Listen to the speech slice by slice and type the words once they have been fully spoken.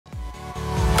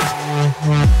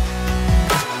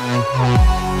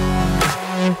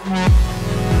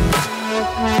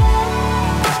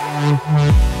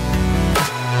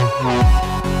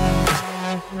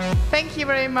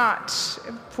much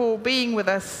for being with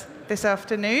us this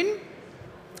afternoon.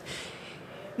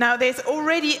 Now, there's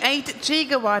already 8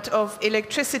 gigawatt of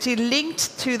electricity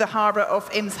linked to the harbor of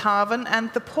Eemshaven, and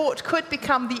the port could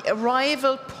become the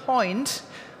arrival point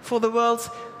for the world's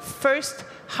first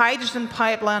hydrogen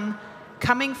pipeline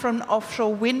coming from an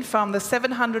offshore wind farm, the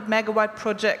 700 megawatt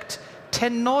project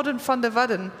Ten Noorden van der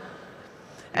Wadden.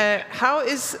 How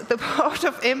is the port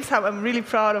of Eemshaven, I'm really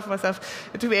proud of myself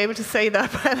to be able to say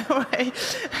that, by the way.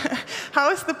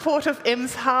 How is the port of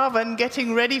Eemshaven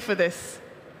getting ready for this?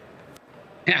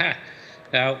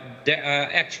 Now, there are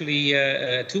actually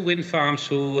 2 wind farms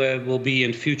who will be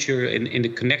in future in the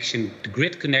connection, the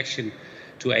grid connection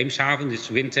to Eemshaven. This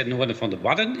is Wind Ten Noorden van der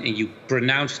Wadden, and you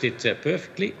pronounced it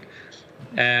perfectly.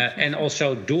 And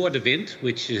also Door de Wind,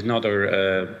 which is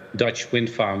another Dutch wind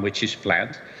farm which is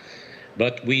planned.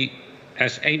 But we,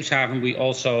 as Eemshaven,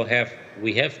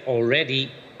 we have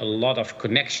already a lot of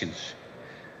connections,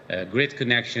 grid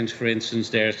connections. For instance,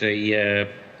 there's a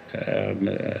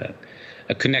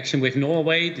connection with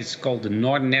Norway. It's called the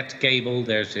Nordnet cable.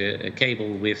 There's a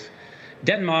cable with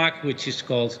Denmark, which is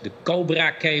called the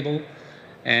Cobra cable.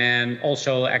 And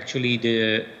also actually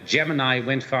the Gemini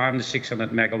wind farm, the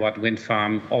 600 megawatt wind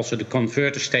farm. Also the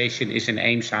converter station is in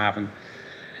Eemshaven.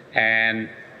 And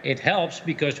it helps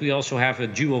because we also have a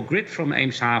dual grid from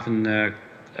Eemshaven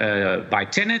by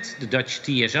TenneT, the Dutch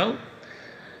TSO.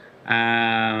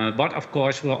 But of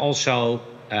course, we're also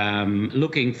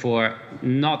looking for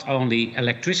not only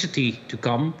electricity to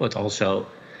come, but also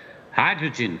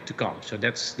hydrogen to come. So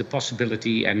that's the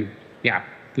possibility. And yeah,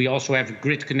 we also have a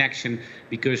grid connection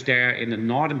because there in the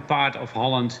northern part of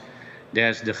Holland,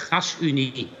 there's the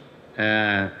GasUnie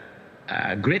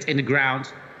grid in the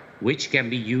ground, which can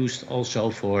be used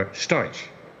also for storage.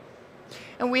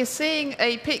 And we're seeing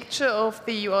a picture of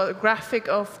the, or a graphic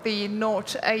of the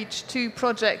Noord H2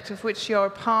 project, of which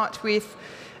you're part with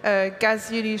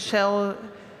GasUnie, Shell,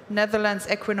 Netherlands,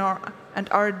 Equinor, and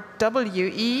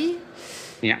RWE,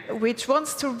 yeah, which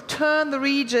wants to turn the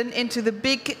region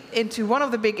into one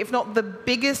of the big, if not the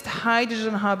biggest,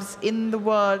 hydrogen hubs in the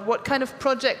world. What kind of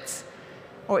projects,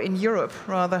 or in Europe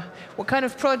rather, what kind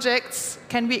of projects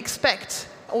can we expect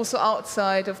also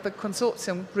outside of the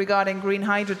consortium regarding green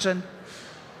hydrogen?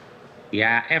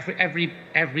 Yeah,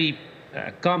 every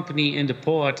company in the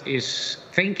port is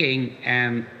thinking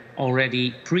and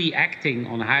already pre-acting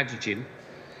on hydrogen.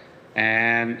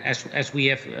 And as we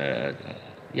have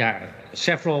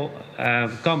several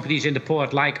companies in the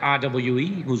port like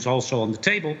RWE, who's also on the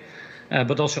table,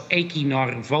 but also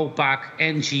Equinor, Vopak,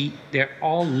 Engie, they're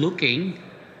all looking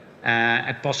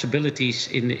at possibilities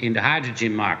in the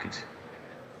hydrogen market.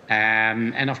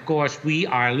 And of course, we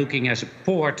are looking as a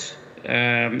port,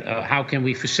 how can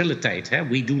we facilitate?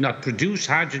 We do not produce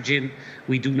hydrogen,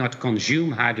 we do not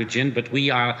consume hydrogen, but we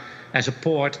are, as a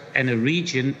port and a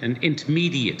region, an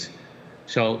intermediate.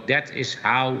 So that is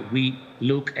how we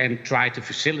look and try to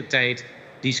facilitate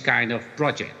these kind of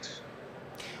projects.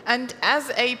 And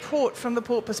as a port, from the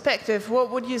port perspective, what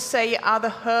would you say are the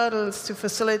hurdles to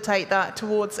facilitate that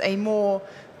towards a more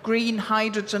green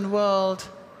hydrogen world?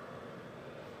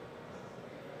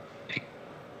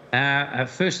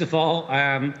 First of all,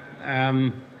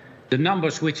 the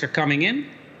numbers which are coming in,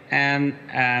 and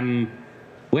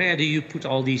where do you put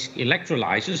all these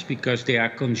electrolyzers, because they are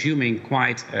consuming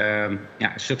quite a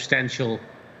substantial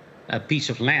piece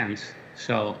of land.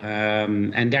 So,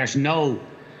 and there's not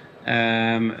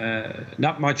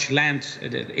much land.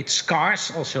 It's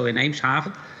scarce also in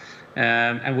Eemshaven,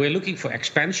 and we're looking for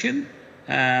expansion.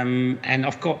 And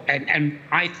of course, and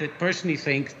I personally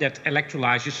think that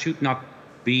electrolyzers should not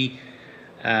be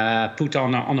put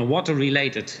on a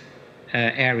water-related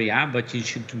area, but you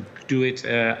should do it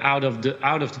out of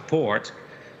the port.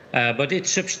 But it's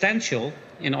substantial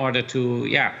in order to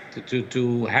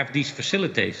have these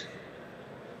facilities.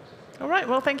 All right.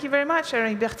 Well, thank you very much,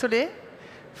 Erik Bertholet,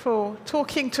 for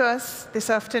talking to us this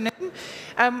afternoon.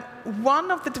 One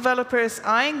of the developers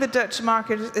eyeing the Dutch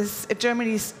market is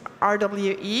Germany's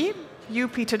RWE. You,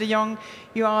 Pieter de Jong,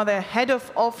 you are the head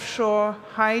of offshore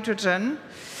hydrogen.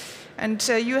 And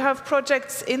you have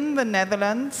projects in the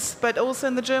Netherlands, but also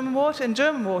in the German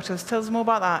waters. Tell us more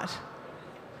about that.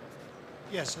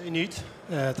 Yes, indeed.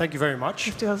 Thank you very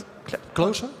much.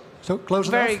 Closer? So close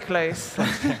Very enough? close.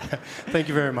 Thank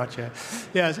you very much. Yeah.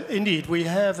 Yes, indeed. We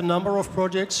have a number of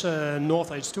projects. North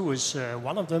H2 is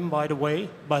one of them, by the way.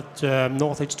 But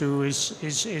North H2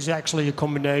 is actually a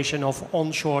combination of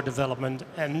onshore development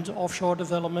and offshore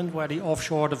development, where the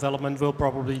offshore development will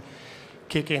probably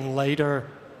kick in later,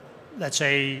 let's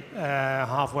say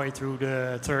halfway through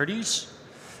the 30s.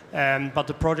 But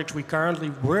the projects we're currently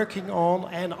working on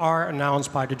and are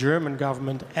announced by the German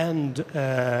government and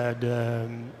the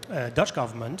Dutch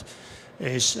government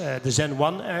is the Zen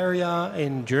 1 area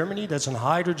in Germany. That's a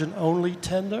hydrogen-only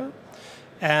tender.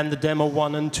 And the Demo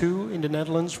 1 and 2 in the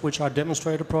Netherlands, which are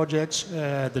demonstrator projects.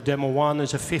 The Demo 1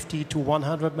 is a 50 to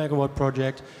 100 megawatt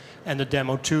project. And the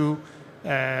Demo 2,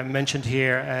 mentioned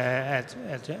here,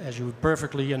 as you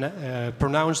perfectly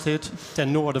pronounced it,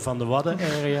 ten Noorden van de Wadden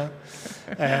area.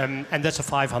 And that's a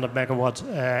 500 megawatt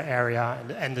area.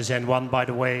 And the Zen 1, by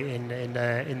the way, in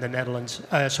the Netherlands,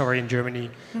 in Germany,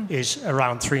 is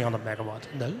around 300 megawatt.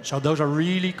 So those are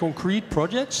really concrete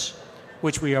projects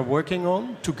which we are working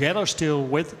on together still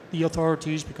with the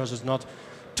authorities, because it's not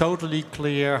totally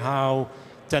clear how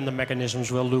tender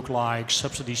mechanisms will look like,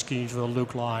 subsidy schemes will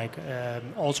look like.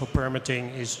 Also permitting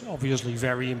is obviously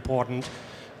very important.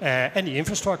 And the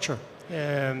infrastructure.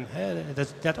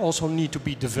 That also need to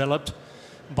be developed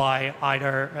by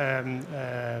either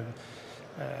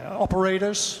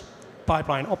operators,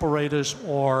 pipeline operators,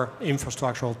 or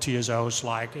infrastructural TSOs,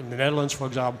 like in the Netherlands, for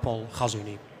example,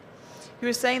 GasUnie. You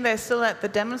were saying they're still at the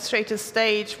demonstrator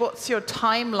stage. What's your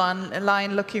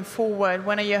timeline looking forward?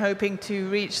 When are you hoping to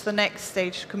reach the next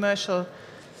stage, commercial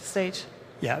stage?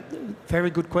 Yeah, very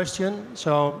good question.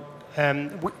 So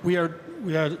we are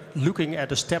looking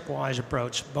at a stepwise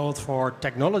approach, both for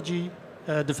technology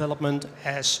development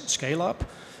as scale up.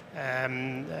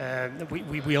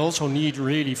 We also need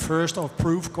really first of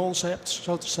proof concepts,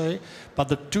 so to say. But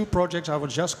the two projects I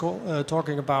was just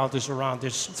talking about is around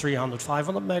this 300,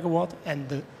 500 megawatt.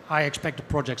 And I expect the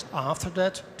projects after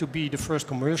that to be the first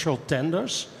commercial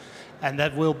tenders. And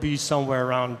that will be somewhere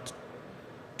around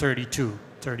 32,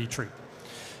 33.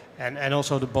 And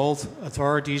also the both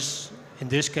authorities, in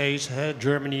this case,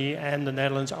 Germany and the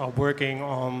Netherlands, are working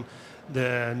on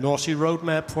the North Sea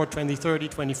roadmap for 2030,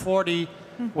 2040,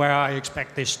 where I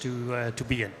expect this to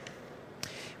be in.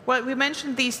 Well, we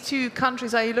mentioned these two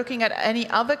countries. Are you looking at any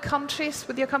other countries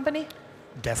with your company?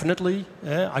 Definitely.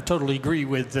 I totally agree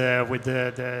with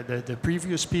the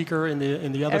previous speaker in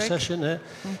the other Erik? session.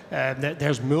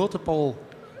 There's multiple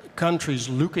countries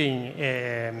looking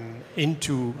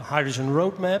into hydrogen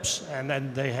roadmaps,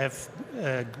 and they have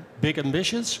big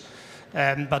ambitions.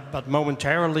 But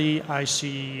momentarily, I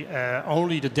see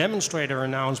only the demonstrator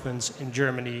announcements in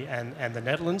Germany and the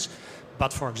Netherlands.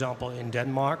 But for example, in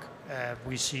Denmark,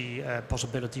 we see a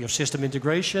possibility of system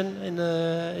integration in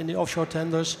the offshore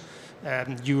tenders.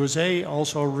 USA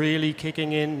also really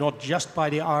kicking in, not just by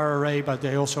the IRA, but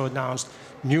they also announced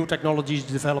new technologies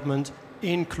development,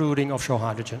 including offshore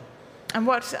hydrogen. And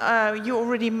what you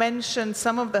already mentioned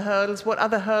some of the hurdles. What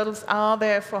other hurdles are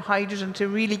there for hydrogen to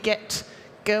really get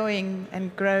going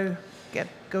and go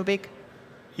big?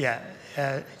 Yeah,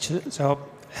 so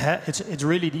it's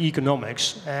really the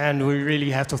economics, and we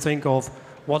really have to think of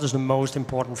what is the most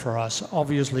important for us.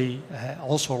 Obviously,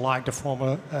 also like the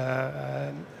former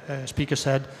speaker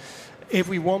said, if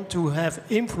we want to have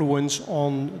influence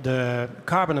on the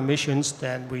carbon emissions,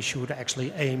 then we should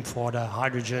actually aim for the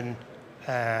hydrogen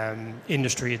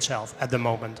industry itself at the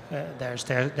moment.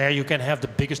 There you can have the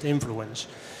biggest influence.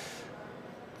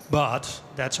 But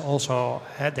that's also,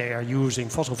 they are using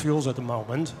fossil fuels at the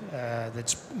moment.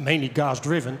 That's mainly gas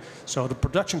driven, so the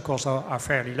production costs are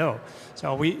fairly low.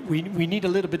 So we need a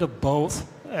little bit of both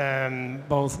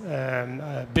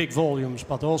big volumes,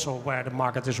 but also where the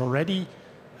market is already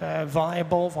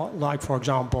viable, like for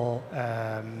example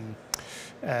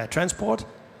transport.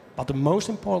 But the most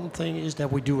important thing is that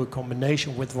we do a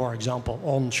combination with, for example,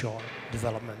 onshore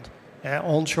development.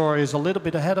 Onshore is a little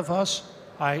bit ahead of us.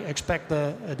 I expect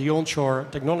the onshore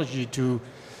technology to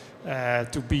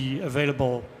be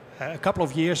available a couple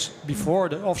of years before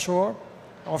the offshore.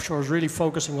 Offshore is really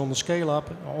focusing on the scale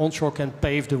up. Onshore can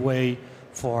pave the way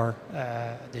for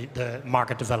the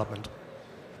market development.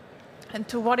 And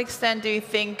to what extent do you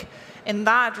think, in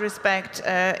that respect,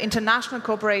 international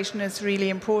cooperation is really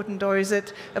important, or is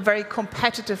it a very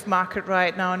competitive market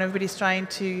right now and everybody's trying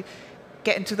to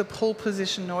get into the pole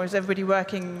position, or is everybody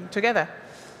working together?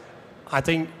 I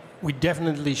think we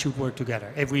definitely should work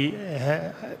together. If we,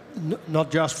 not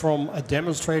just from a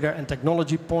demonstrator and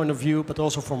technology point of view, but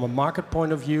also from a market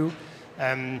point of view.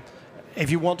 If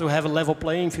you want to have a level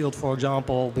playing field, for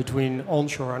example, between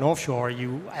onshore and offshore,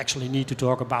 you actually need to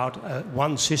talk about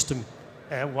one system,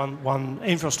 one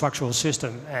infrastructural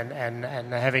system,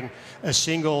 and having a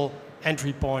single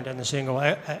entry point and a single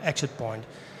exit point.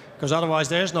 Because otherwise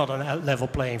there's not a level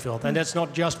playing field. And that's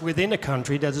not just within a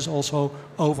country, that is also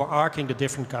overarching the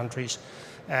different countries.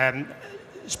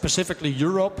 Specifically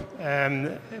Europe,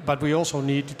 but we also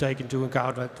need to take into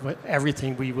account that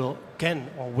everything we will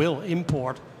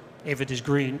import if it is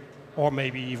green or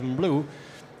maybe even blue,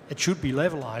 it should be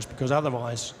levelized, because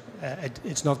otherwise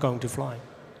it's not going to fly.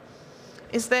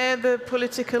 Is there the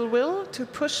political will to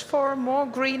push for more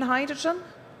green hydrogen?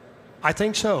 I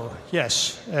think so,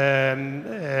 yes.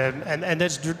 And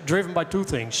that's driven by two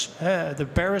things. The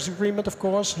Paris Agreement, of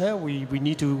course. We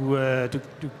need to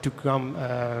come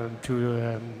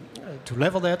to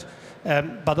level that.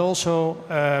 But also,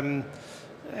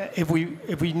 if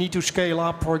we need to scale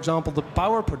up, for example, the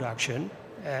power production,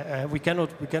 we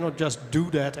cannot just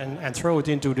do that and throw it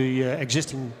into the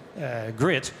existing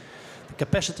grid. The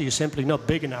capacity is simply not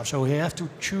big enough, so we have to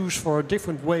choose for a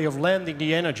different way of landing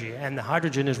the energy, and the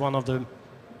hydrogen is one of the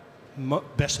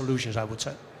best solutions, I would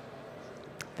say.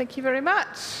 Thank you very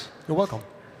much. You're welcome.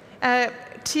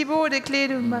 Thibault Desclée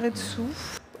de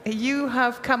Maredsous, you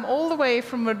have come all the way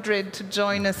from Madrid to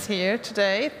join us here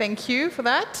today. Thank you for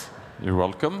that. You're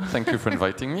welcome. Thank you for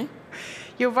inviting me.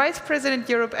 You're Vice President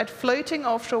Europe at floating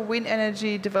offshore wind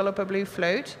energy developer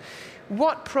Bluefloat.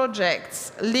 What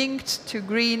projects linked to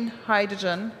green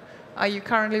hydrogen are you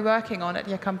currently working on at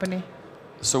your company?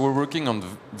 So we're working on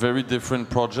very different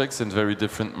projects in very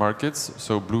different markets.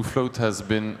 So Bluefloat has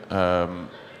been,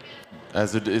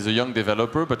 as it is a young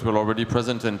developer, but we're already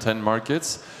present in 10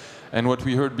 markets. And what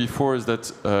we heard before is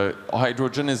that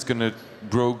hydrogen is going to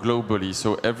grow globally.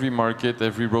 So every market,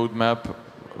 every roadmap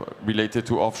related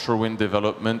to offshore wind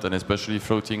development, and especially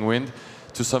floating wind,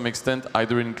 to some extent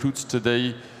either includes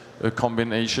today a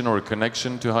combination or a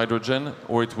connection to hydrogen,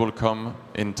 or it will come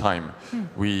in time.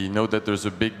 We know that there's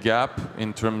a big gap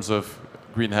in terms of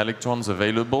green electrons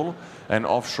available, and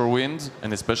offshore wind,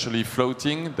 and especially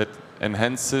floating, that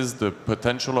enhances the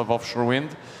potential of offshore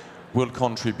wind, will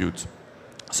contribute.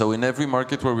 So in every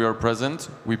market where we are present,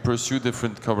 we pursue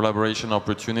different collaboration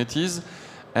opportunities,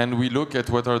 and we look at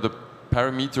what are the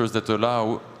parameters that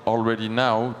allow already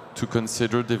now to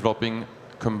consider developing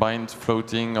combined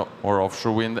floating or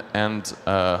offshore wind and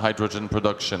hydrogen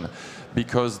production.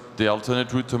 Because the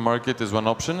alternate route to market is one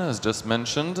option, as just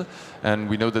mentioned, and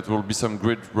we know that there will be some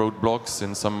grid roadblocks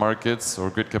in some markets,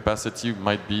 or grid capacity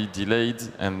might be delayed,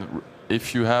 and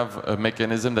if you have a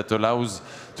mechanism that allows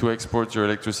to export your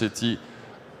electricity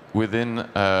within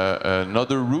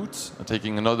another route,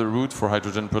 taking another route for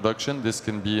hydrogen production, this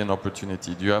can be an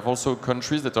opportunity. You have also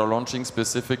countries that are launching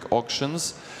specific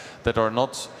auctions that are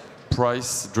not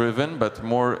price-driven, but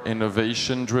more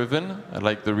innovation-driven,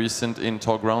 like the recent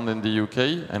INTOG round in the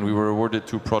UK, and we were awarded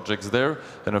 2 projects there,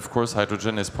 and of course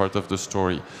hydrogen is part of the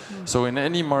story. So in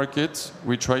any market,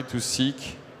 we try to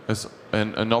seek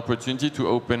an opportunity to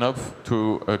open up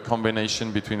to a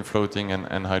combination between floating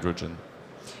and hydrogen.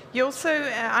 You also,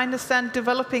 I understand,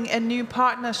 developing a new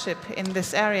partnership in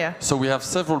this area. So we have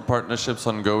several partnerships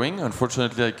ongoing.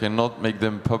 Unfortunately, I cannot make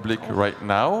them public right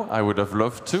now. I would have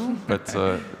loved to, but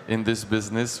in this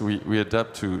business, we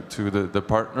adapt to the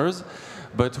partners.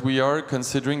 But we are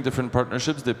considering different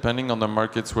partnerships depending on the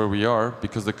markets where we are,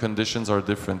 because the conditions are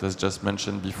different, as just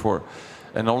mentioned before.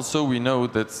 And also we know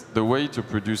that the way to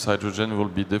produce hydrogen will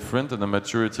be different, and the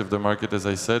maturity of the market, as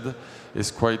I said,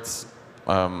 is quite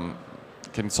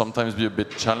can sometimes be a bit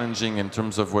challenging in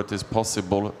terms of what is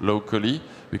possible locally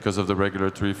because of the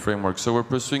regulatory framework. So we're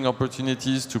pursuing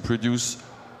opportunities to produce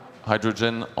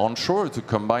hydrogen onshore, to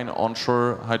combine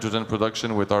onshore hydrogen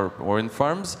production with our wind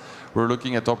farms. We're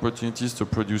looking at opportunities to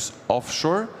produce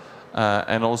offshore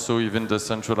and also even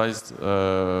decentralized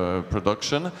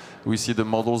production. We see the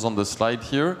models on the slide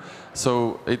here.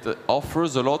 So it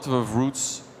offers a lot of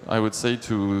routes, I would say,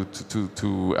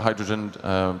 to hydrogen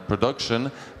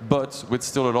production, but with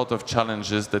still a lot of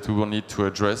challenges that we will need to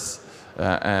address.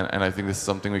 And I think this is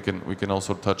something we can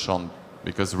also touch on,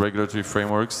 because regulatory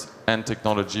frameworks and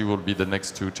technology will be the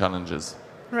next 2 challenges.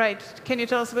 Right. Can you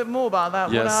tell us a bit more about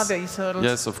that? Yes. What are these hurdles?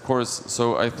 Yes, of course.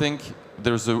 So I think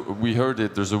there's a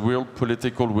real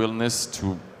political willingness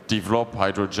to develop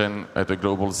hydrogen at a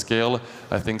global scale.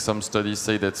 I think some studies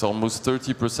say that almost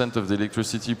 30% of the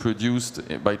electricity produced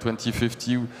by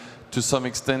 2050 to some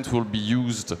extent will be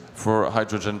used for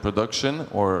hydrogen production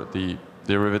or the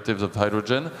derivatives of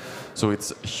hydrogen. So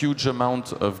it's a huge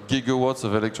amount of gigawatts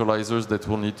of electrolyzers that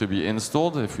will need to be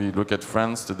installed. If we look at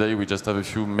France today, we just have a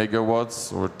few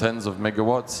megawatts or tens of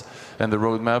megawatts, and the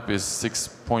roadmap is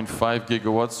 6.5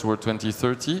 gigawatts toward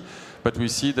 2030. But we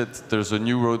see that there's a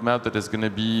new roadmap that is going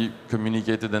to be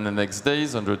communicated in the next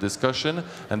days under discussion,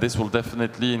 and this will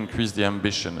definitely increase the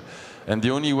ambition. And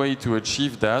the only way to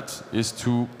achieve that is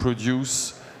to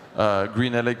produce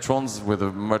green electrons with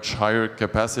a much higher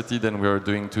capacity than we are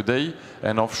doing today,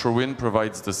 and offshore wind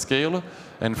provides the scale,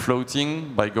 and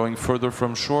floating by going further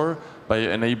from shore, by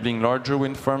enabling larger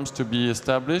wind farms to be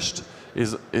established,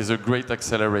 is a great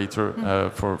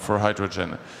accelerator for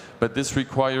hydrogen. But this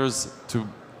requires to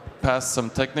pass some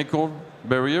technical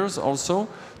barriers also.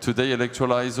 Today,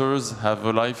 electrolyzers have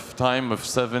a lifetime of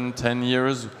 7-10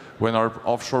 years, when our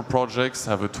offshore projects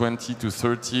have a 20 to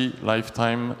 30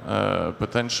 lifetime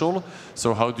potential.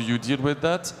 So how do you deal with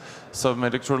that? Some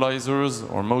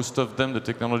electrolyzers, or most of them, the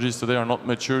technologies today are not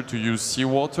mature to use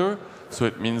seawater, so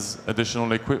it means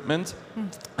additional equipment.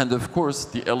 And of course,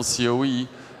 the LCOE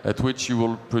at which you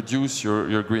will produce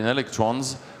your green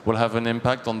electrons will have an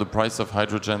impact on the price of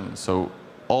hydrogen. So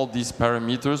all these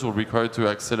parameters will require to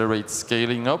accelerate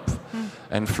scaling up,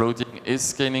 and floating is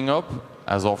scaling up,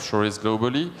 as offshore is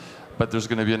globally, but there's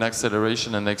going to be an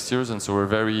acceleration in next years, and so we're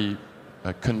very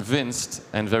convinced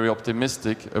and very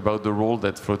optimistic about the role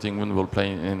that floating wind will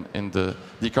play in the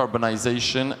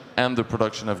decarbonization and the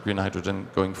production of green hydrogen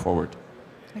going forward.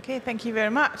 Okay, thank you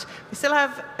very much. We still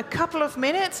have a couple of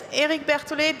minutes. Erik,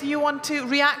 Bertholet, do you want to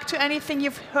react to anything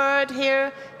you've heard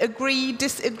here? Agree,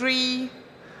 disagree?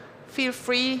 Feel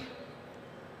free.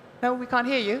 No, we can't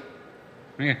hear you.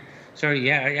 Yeah.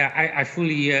 Sorry, I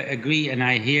fully agree, and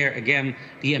I hear again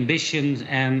the ambition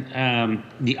and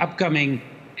the upcoming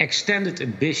extended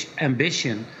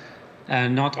ambition,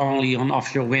 not only on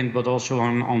offshore wind but also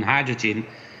on hydrogen.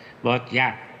 But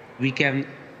yeah, we can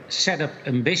set up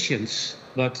ambitions,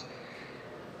 but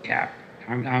yeah,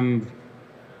 I'm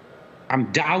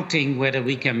doubting whether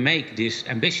we can make these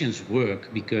ambitions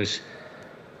work, because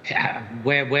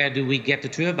where do we get the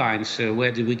turbines?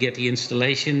 Where do we get the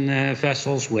installation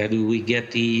vessels? Where do we get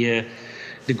the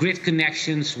grid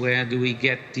connections? Where do we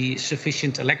get the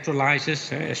sufficient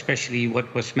electrolyzers? Especially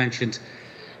what was mentioned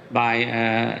by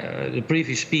the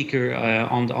previous speaker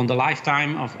on the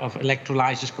lifetime of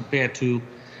electrolyzers compared to,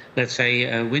 let's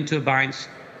say, wind turbines.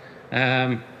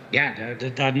 There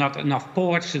are not enough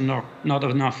ports and not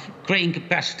enough crane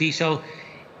capacity. So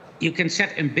you can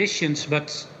set ambitions,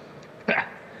 but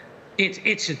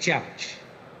it's a challenge.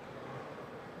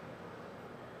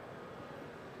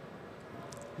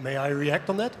 May I react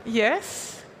on that?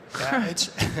 Yes.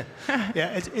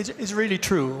 Yeah, it's really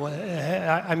true.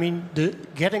 I mean,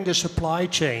 getting the supply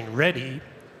chain ready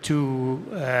to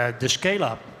the scale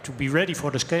up, to be ready for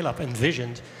the scale up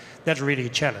envisioned, that's really a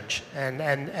challenge.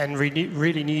 And we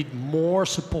really need more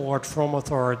support from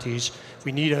authorities.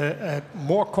 We need a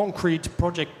more concrete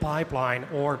project pipeline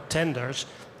or tenders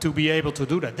to be able to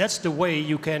do that. That's the way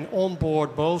you can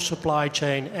onboard both supply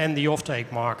chain and the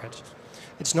offtake market.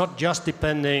 It's not just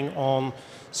depending on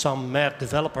some mad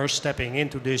developers stepping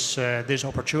into this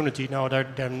opportunity. No,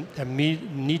 there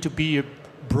need to be a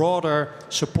broader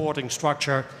supporting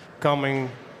structure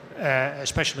coming,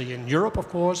 especially in Europe, of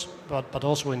course, but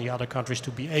also in the other countries,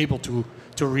 to be able to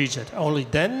reach it. Only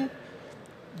then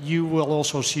you will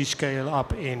also see scale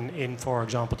up in for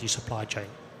example, the supply chain.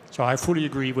 So I fully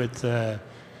agree with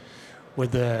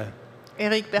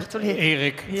Erik, Bertholet.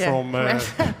 Erik, Yeah.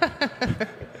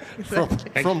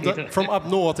 from up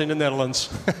north in the Netherlands.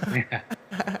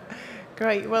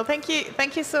 Great. Well, thank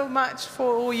you so much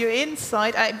for all your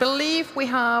insight. I believe we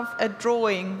have a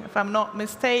drawing, if I'm not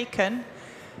mistaken.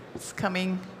 It's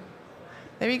coming.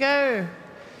 There we go.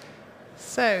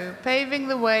 So, paving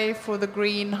the way for the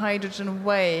green hydrogen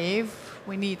wave.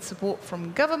 We need support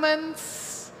from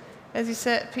governments, as you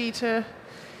said, Pieter.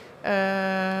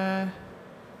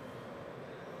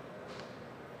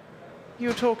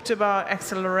 You talked about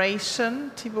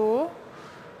acceleration, Thibault,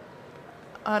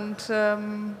 and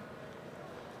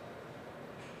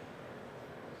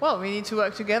well, we need to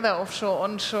work together, offshore,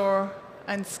 onshore,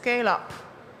 and scale up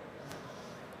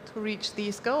to reach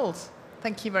these goals.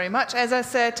 Thank you very much. As I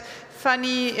said,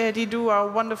 Fanny Didou, our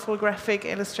wonderful graphic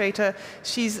illustrator,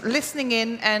 she's listening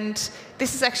in, and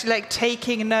this is actually like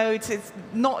taking notes. It's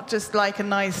not just like a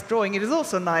nice drawing. It is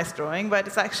also a nice drawing, but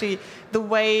it's actually the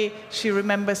way she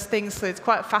remembers things. So it's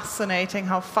quite fascinating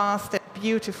how fast and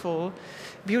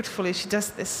beautifully she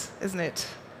does this, isn't it?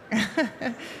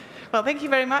 Well, thank you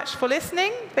very much for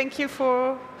listening. Thank you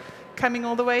for coming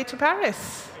all the way to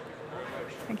Paris.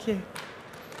 Thank you.